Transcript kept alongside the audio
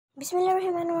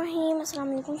बिस्मिल्लाहिर्रहमानिर्रहीम। अस्सलाम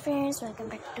वालेकुम friends, welcome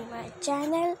back to my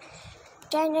channel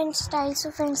trend and style. So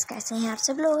friends, कैसे हैं आप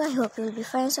सब लोग? I hope you will be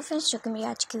fine. So friends, जो कि मेरी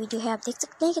आज की वीडियो है, आप देख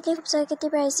सकते हैं कितनी खूबसूरत, कितनी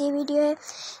प्यारी सी वीडियो है।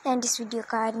 एंड इस वीडियो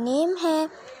का नेम है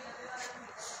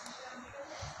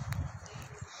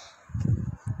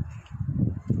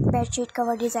बेडशीट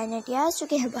कवर डिज़ाइन आइडियाज़, जो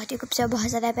कि है बहुत ही खूबसूरत, बहुत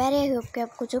ज़्यादा प्यारे। आई होप कि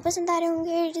आपको जो पसंद आ रहे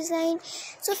होंगे ये डिज़ाइन।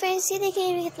 सो फ्रेंड्स, ये देखिए,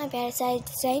 ये कितना प्यारा सा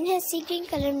डिज़ाइन है। सी ग्रीन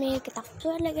कलर में कितना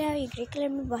खूबसूरत लग रहा है और ये ग्रे कलर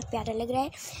में बहुत प्यारा लग रहा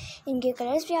है। इनके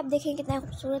कलर्स भी आप देखें कितना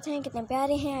खूबसूरत हैं, कितने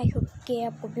प्यारे हैं। आई होप कि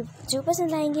आपको भी जो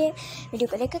पसंद आएंगे। वीडियो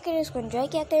को देखा करें, उसको एंजॉय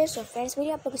किया करें। सो फ्रेंड्स,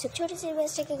 मेरी आप लोगों से छोटी सी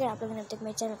रिक्वेस्ट है कि अगर आप लोगों ने अब तक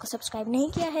मेरे चैनल को सब्सक्राइब नहीं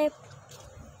किया है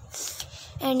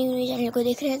एंड न्यू चैनल को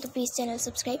देख रहे हैं तो प्लीज़ चैनल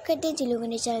सब्सक्राइब कर दें। जिन लोगों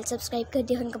ने चैनल सब्सक्राइब कर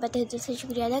दिया उनका पता है दिल से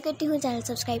शुक्रिया अदा करती हूँ। चैनल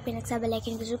सब्सक्राइब करने के साथ बेल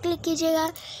आइकन को जरूर क्लिक कीजिएगा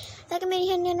ताकि मेरी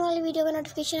हर आने वाली वीडियो का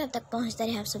नोटिफिकेशन आप तक पहुँचता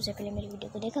रहे। आप सबसे पहले मेरी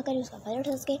वीडियो को देखा करें, उसका फायदा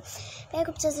उठा सके। मैं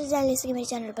खूब से जान ले सके मेरे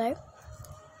चैनल पर।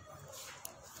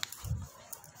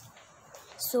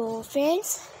 सो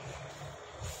फ्रेंड्स,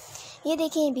 ये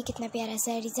देखिए, ये भी कितना प्यारा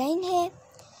सा डिज़ाइन है।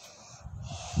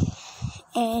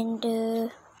 एंड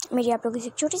मेरी आप लोगों से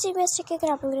एक छोटी सी रिक्वेस्ट है कि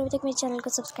अगर आप लोगों ने अभी तक मेरे चैनल को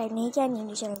सब्सक्राइब नहीं किया,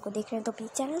 न्यू चैनल को देख रहे हैं तो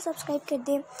प्लीज़ चैनल सब्सक्राइब कर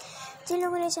दें। जिन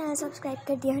लोगों ने चैनल सब्सक्राइब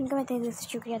कर दिया उनका मैं तहे दिल से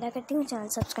शुक्रिया अदा करती हूँ। चैनल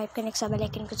सब्सक्राइब करने के साथ बेल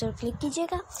आइकन को जरूर क्लिक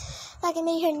कीजिएगा ताकि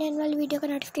मेरी हर नई वाली वीडियो का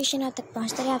नोटिफिकेशन आप तक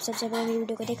पहुँचता रहे। आप सबसे पहले मेरी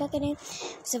वीडियो को देखा करें,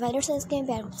 उससे फायदा उठा सकें,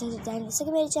 प्यार से जान ले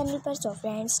सकें मेरे चैनल पर। So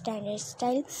friends, standard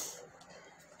style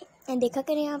and देखा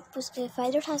करें, आप उससे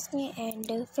फ़ायदा उठा सकें।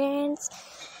 And friends,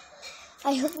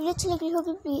 I hope video अच्छी लग रही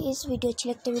होगी। प्लीज़ वीडियो अच्छी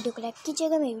लगती है वीडियो को लाइक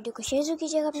कीजिएगा, मेरी वीडियो को शेयर जरूर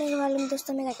कीजिएगा अपने घर वालों में,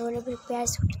 दोस्तों में, ताकि वो लोग प्यार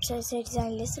से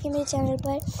डिज़ाइन ले सके मेरे चैनल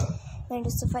पर एंड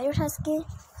उससे फ़ायदा उठा सके।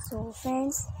 सो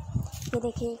फ्रेंड्स, ये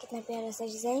देखिए कितना प्यारा सा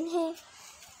डिज़ाइन है।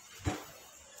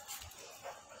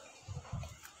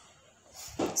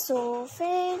 सो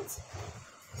फ्रेंड्स,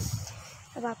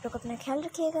 अब आप लोग अपना ख्याल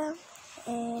रखिएगा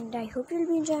and I hope you will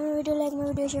be enjoy my video. Like my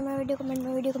video, share my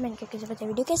video, comment करके जो बताइए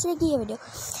वीडियो कैसी लगी। ये वीडियो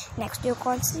नेक्स्ट वीडियो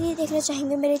कौन सी देखना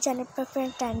चाहेंगे मेरे चैनल पर।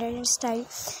 फ्रेंड, स्टैंडर्ड एंड स्टाइल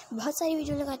बहुत सारी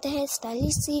वीडियो लगाते हैं,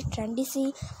 स्टाइलिश सी, ट्रेंडी सी,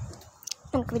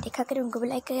 उनको भी देखा करें, उनको भी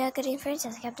लाइक किया करें। फ्रेंड्स,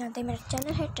 जैसे कि आप जानते हैं मेरा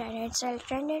चैनल है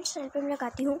ट्रेंड एंड स्टाइल पर मैं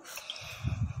लगाती हूँ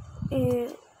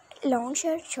long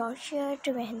shirt, short shirt,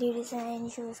 mehndi design,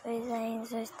 shoes का डिज़ाइन,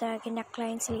 इस तरह के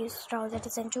नेकलाइन, स्लीव्स, ट्राउज़र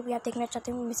डिज़ाइन, जो भी आप देखना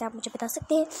चाहते हैं उनमें से आप मुझे बता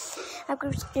सकते हैं।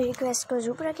 आपकी रिक्वेस्ट को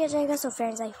जरूर पूरा किया जाएगा। So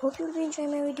friends, I hope you will enjoy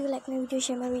my video, like my video,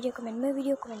 share my video,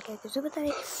 comment करके जरूर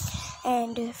बताएं।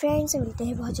 एंड फ्रेंड्स, मिलते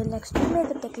हैं बहुत जल्द नेक्स्ट वीडियो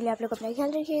में। तब तक के लिए आप लोग अपना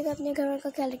ख्याल रखिएगा, अपने घर का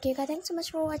ख्याल रखिएगा। Thanks so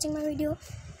much for watching my video.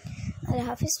 अल्लाह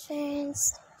हाफिज़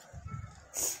friends,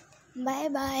 bye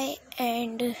bye.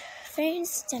 And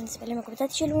friends, channel से पहले मैं आपको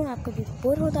बताती चलूँ, आपको भी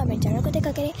बोर हो तो आप मेरे चैनल को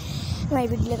देखा करें। हमारी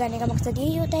वीडियो लगाने का मकसद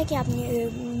यही होता है कि आप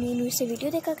न्यू से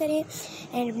वीडियो देखा करें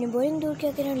एंड अपनी बोरिंग दूर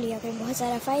किया करें, लिया करें बहुत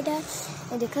सारा फ़ायदा।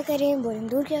 देखा करें, बोरिंग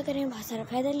दूर किया करें, बहुत सारा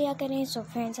फ़ायदा लिया करें। सो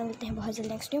फ्रेंड्स, हम मिलते हैं बहुत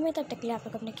जल्द नेक्स्ट वीडियो में। तब तक के लिए आप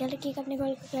लोग अपना ख्याल रखिएगा, अपने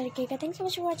घर का ख्याल रखिएगा। Thanks so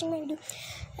much for watching my video.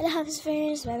 अल्लाह हाफिज़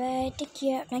friends, bye bye, take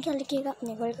care, अपना ख्याल रखिएगा,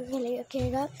 अपने घर का ख्याल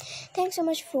रखिएगा। Thanks so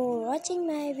much for watching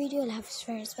my video. अल्लाह हाफिज़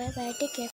friends, bye bye, take care.